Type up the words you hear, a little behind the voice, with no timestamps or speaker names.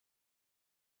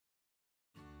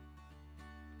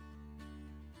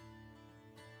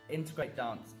Integr8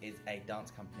 Dance is a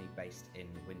dance company based in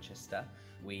Winchester.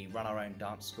 We run our own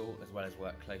dance school as well as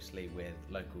work closely with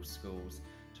local schools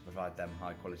to provide them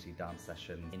high quality dance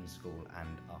sessions in school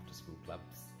and after school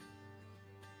clubs.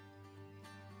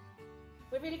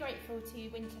 We're really grateful to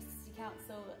Winchester City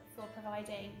Council for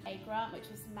providing a grant which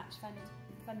was match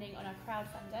funding on our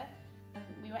crowdfunder.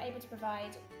 We were able to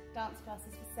provide dance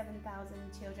classes for 7,000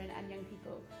 children and young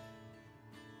people.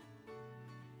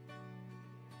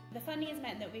 The funding has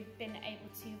meant that we've been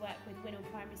able to work with Winnall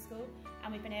Primary School,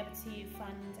 and we've been able to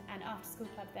fund an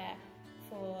after-school club there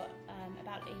for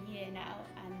about a year now,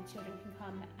 and children can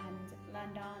come and learn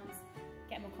dance,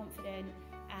 get more confident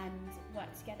and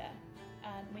work together.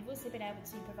 We've also been able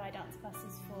to provide dance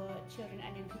classes for children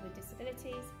and young people with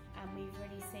disabilities, and we've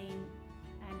really seen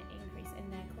an increase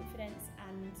in their confidence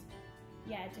and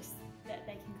just that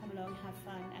they can come along, have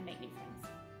fun and make new friends.